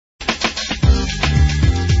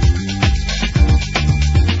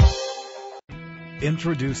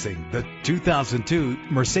Introducing the 2002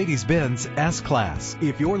 Mercedes-Benz S-Class.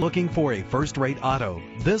 If you're looking for a first-rate auto,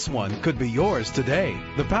 this one could be yours today.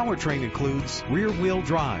 The powertrain includes rear-wheel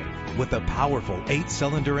drive with a powerful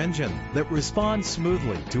 8-cylinder engine that responds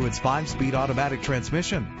smoothly to its 5-speed automatic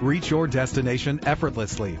transmission. Reach your destination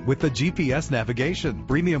effortlessly with the GPS navigation.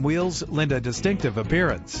 Premium wheels lend a distinctive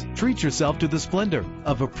appearance. Treat yourself to the splendor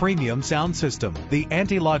of a premium sound system. The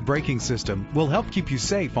anti-lock braking system will help keep you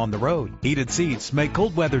safe on the road. Heated seats make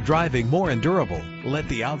cold weather driving more endurable. Let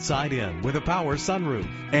the outside in with a power sunroof.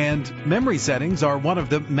 And memory settings are one of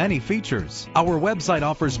the many features. Our website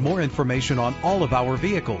offers more information on all of our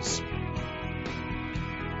vehicles.